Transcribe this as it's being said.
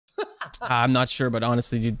I'm not sure, but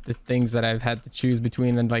honestly, dude, the things that I've had to choose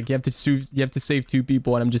between, and like you have to save 2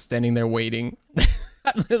 people, and I'm just standing there waiting.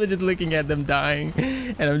 I'm literally just looking at them dying,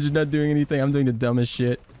 and I'm just not doing anything. I'm doing the dumbest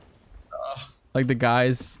shit. Like the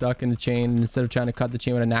guy's stuck in the chain, and instead of trying to cut the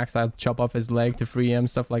chain with an axe, I'll chop off his leg to free him,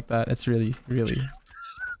 stuff like that. It's really, really,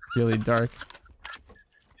 really dark.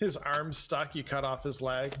 His arm's stuck, you cut off his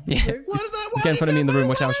leg. Yeah. Like, He's getting in front of me in the room.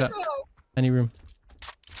 Watch out, shot. Any room.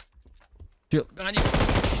 Behind you.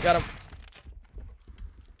 Got him.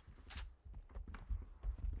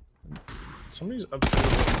 Somebody's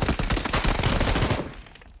upstairs.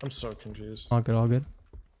 I'm so confused. All good, all good.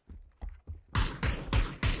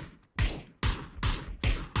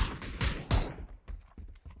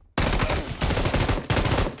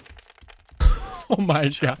 Oh my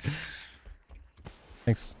god.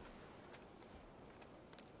 Thanks.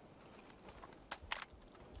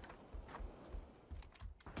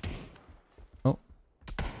 Oh.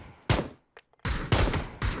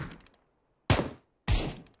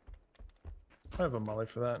 I have a molly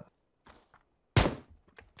for that.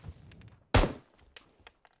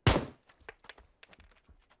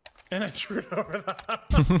 And I threw it over the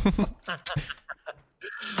house.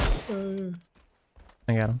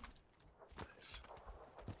 I got him. Nice.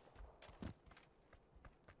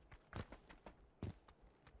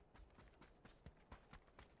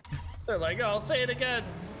 They're like, oh, I'll say it again.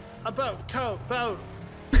 A boat, coat, boat.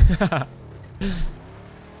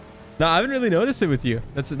 No, I haven't really noticed it with you.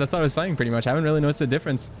 That's what I was saying pretty much. I haven't really noticed the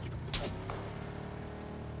difference.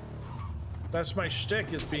 That's my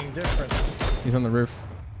shtick, is being different. He's on the roof.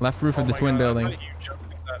 Left roof of the twin building. I thought you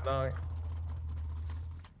jumped at that dog.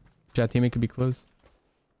 Chat teammate could be close.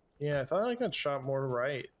 Yeah, I thought I got shot more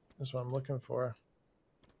right. That's what I'm looking for.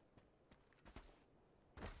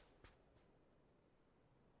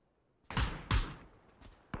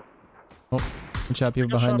 Oh, good shot, people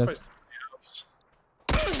behind us.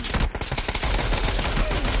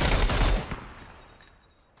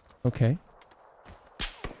 Okay.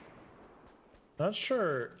 Not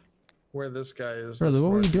sure where this guy is. Brother,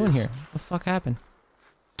 what were you doing here? What the fuck happened?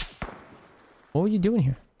 What were you doing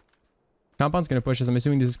here? Compound's gonna push us. I'm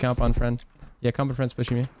assuming this is compound friend. Yeah, compound friend's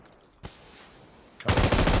pushing me.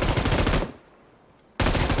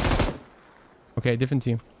 Okay, different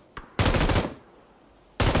team.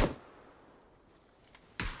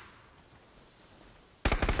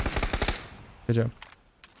 Good job.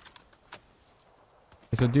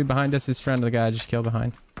 Okay, so dude behind us is friend of the guy I just killed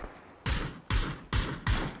behind.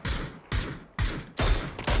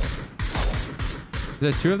 Is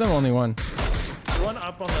there 2 of them or only 1? One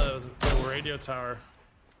up on the radio tower.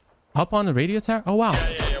 Up on the radio tower? Oh wow.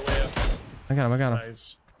 Yeah, way up. I got him, I got him.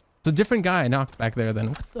 Nice. It's a different guy I knocked back there then.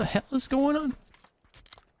 What the hell is going on?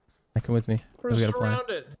 Come with me. We're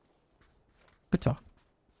surrounded. Good talk.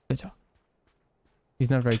 Good talk. He's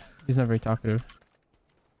not very talkative.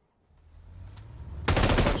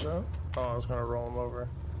 Watch out. Oh, I was gonna roll him over.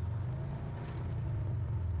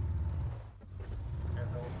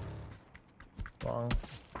 Long.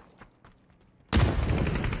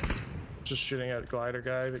 Just shooting at glider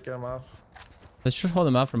guy to get him off. Let's just hold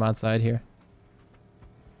him out from outside here.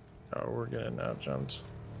 Oh, we're getting out jumped.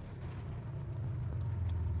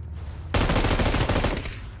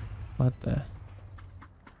 What the?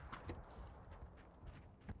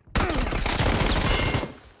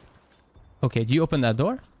 Okay, do you open that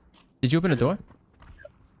door? Did you open a door?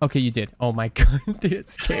 Okay, you did. Oh my god, dude,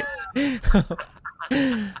 it's scary.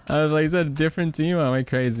 I was like, is that a different team? Am I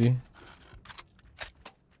crazy?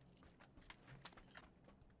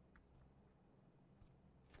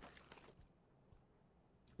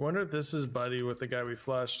 Wonder if this is Buddy with the guy we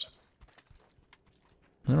flushed.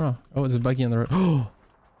 I don't know. Oh, it's a buggy on the road. Oh,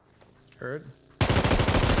 Heard?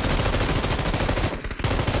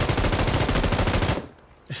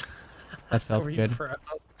 that felt Were you good. proud?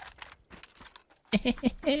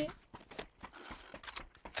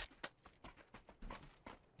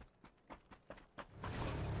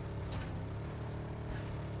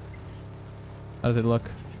 How does it look?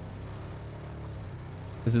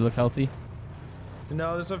 Does it look healthy?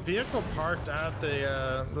 No, there's a vehicle parked at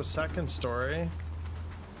the second story.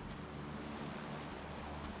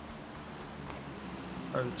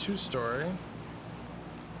 Or the 2-story.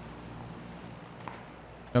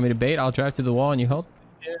 Want me to bait? I'll drive to the wall and you help.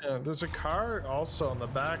 Yeah, there's a car also on the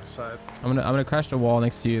back side. I'm gonna crash the wall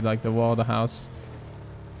next to you, like the wall of the house.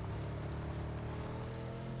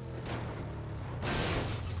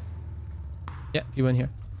 Yeah, you in here.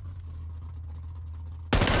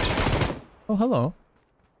 Oh, hello.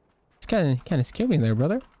 It's kind of scared me there,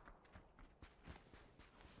 brother.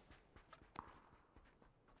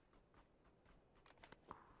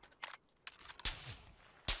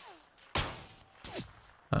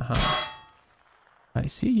 Uh-huh. I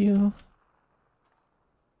see you.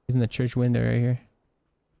 He's in the church window right here.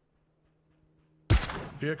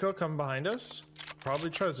 Vehicle come behind us. Probably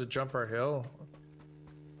tries to jump our hill.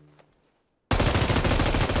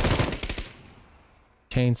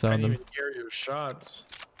 Chainsaw I didn't them. even hear your shots.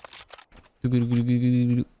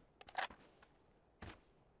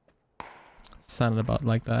 Sounded about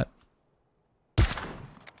like that.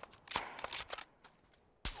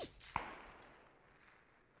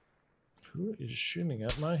 Who is shooting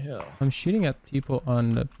at my hill? I'm shooting at people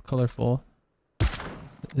on the colorful.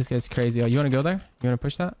 This guy's crazy. Oh, you want to go there? You want to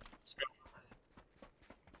push that? Let's go.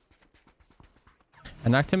 I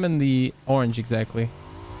knocked him in the orange exactly.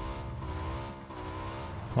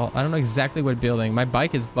 Well, I don't know exactly what building. My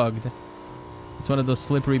bike is bugged. It's one of those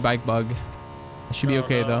slippery bike bug. It should be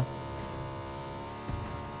okay though.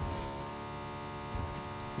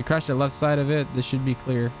 You crashed the left side of it. This should be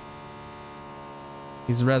clear.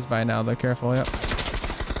 He's res by now though. Careful. Yep.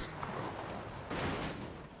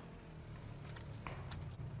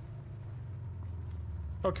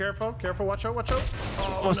 Oh, careful, careful. Watch out, watch out.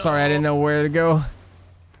 Oh, no. sorry. I didn't know where to go.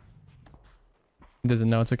 He doesn't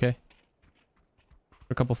know. It's okay.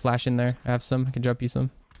 Put a couple flash in there. I have some. I can drop you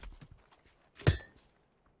some.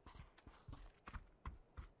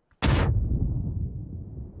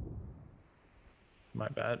 My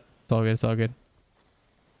bad. It's all good. It's all good.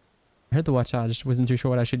 I heard the watch out. I just wasn't too sure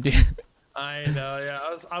what I should do. I know, yeah.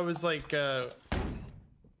 I was like, It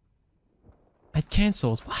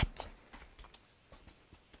cancels. What?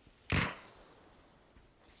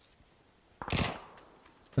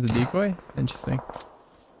 That's a decoy? Interesting.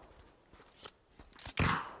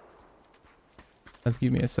 Let's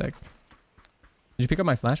give me a sec. Did you pick up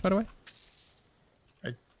my flash, by the way?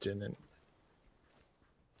 I didn't.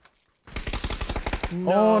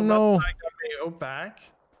 Oh, no. That side got me out back.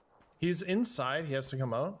 He's inside. He has to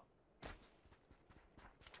come out.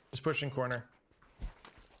 He's pushing corner.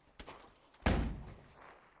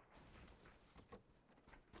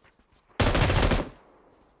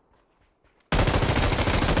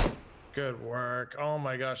 Good work. Oh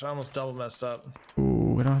my gosh, I almost double messed up.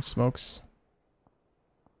 Ooh, we don't have smokes.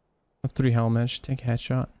 I have 3 helmets. Take a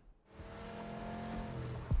headshot.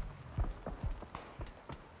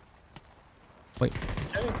 Wait.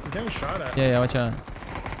 I'm getting shot at. Yeah, watch out.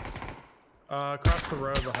 Across the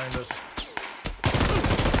road behind us.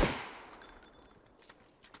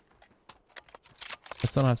 I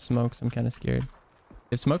still don't have smokes. I'm kind of scared. You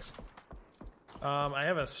have smokes? I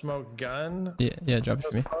have a smoke gun. Yeah, drop it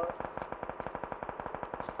for me.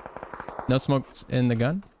 No smokes in the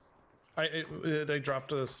gun? They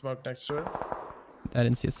dropped a smoke next to it. I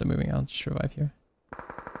didn't see it still moving. I'll just revive here.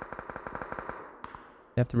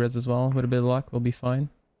 You have to res as well. With a bit of luck, we'll be fine.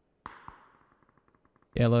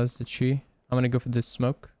 Yellow is the tree. I'm gonna go for this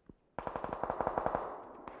smoke.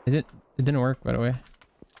 It didn't work, by the way.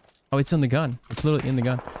 Oh, it's in the gun. It's literally in the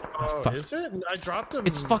gun. Oh, fuck. is it? I dropped him.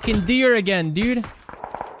 It's fucking deer again, dude.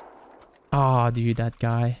 Oh, dude, that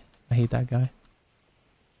guy. I hate that guy.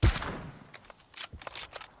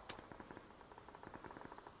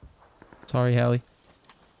 Sorry, Hallie.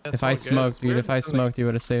 That's If I all good. smoked, It's dude, weird if I that something- smoked, you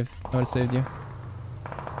would have saved. I would have saved you.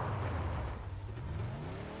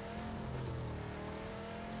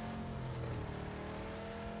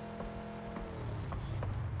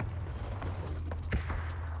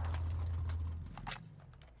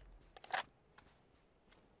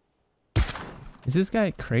 Is this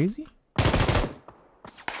guy crazy?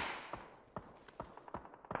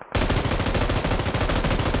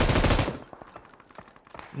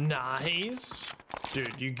 Nice.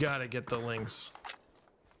 Dude, you gotta get the links.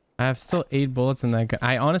 I have still 8 bullets in that gun.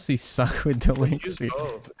 I honestly suck with the links. Use Dude.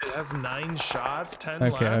 both. It has 9 shots, 10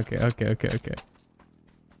 Okay, left. okay.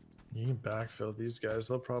 You can backfill these guys.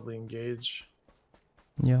 They'll probably engage.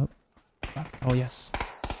 Yep. Oh, yes.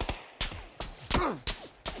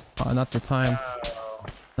 Oh, not the time. Oh.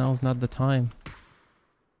 Now's not the time.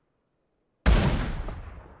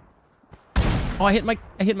 Oh, I hit my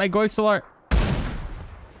Goixelar.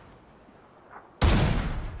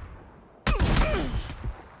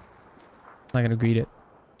 Not gonna greet it.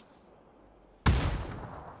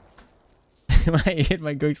 I hit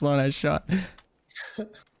my Goixelar and I shot.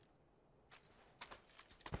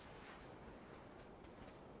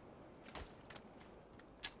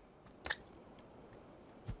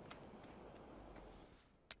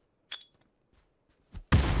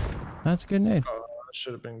 That's a good nade. Oh, that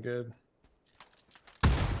should have been good.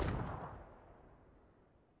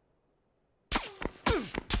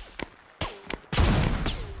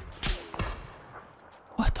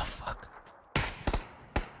 What the fuck?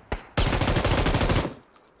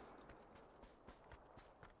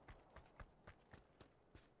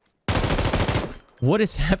 What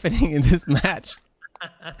is happening in this match?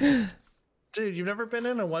 Dude, you've never been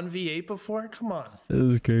in a 1v8 before? Come on. This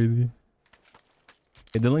is crazy.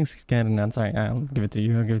 Okay, the link's scanned now. Sorry, I'll give it to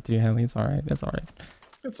you. I'll give it to you, Haley. It's alright. It's alright.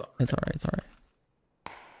 It's all right. It's alright. It's alright.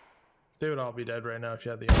 They would all be dead right now if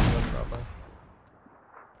you had the auto probably.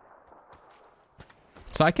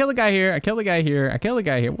 So I kill the guy here. I kill the guy here. I kill the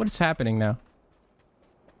guy here. What is happening now?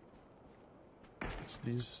 It's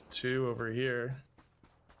these two over here.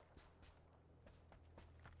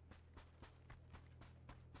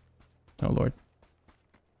 Oh lord.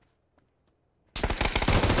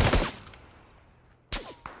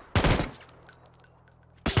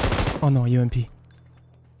 Oh no, UMP.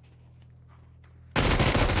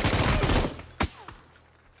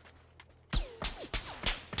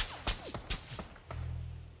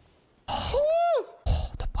 Oh,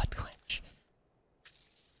 the butt clench.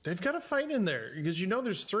 They've got a fight in there because you know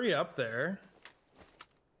there's 3 up there.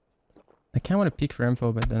 I kind of want to peek for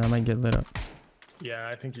info, but then I might get lit up. Yeah,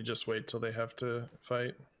 I think you just wait till they have to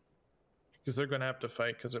fight. Because they're going to have to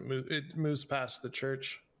fight because it moves past the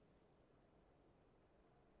church.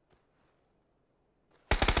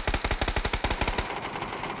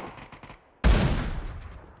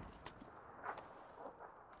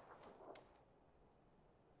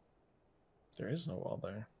 There is no wall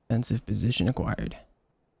there. Defensive position acquired.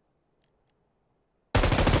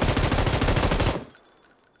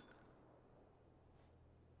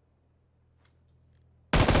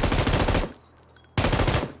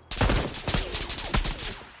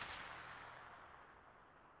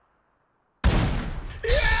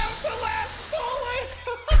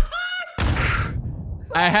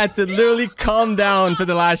 I had to literally calm down for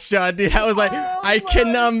the last shot, dude. I was like, I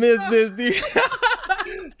cannot miss this, dude.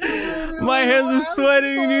 My hands are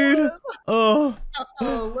sweating, dude. Oh.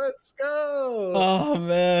 Oh, let's go. Oh,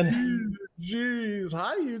 man. Jeez.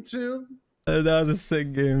 Hi, YouTube. That was a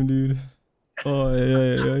sick game, dude. Oh,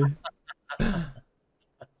 yeah.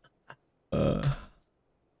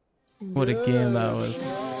 What a game that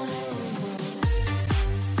was.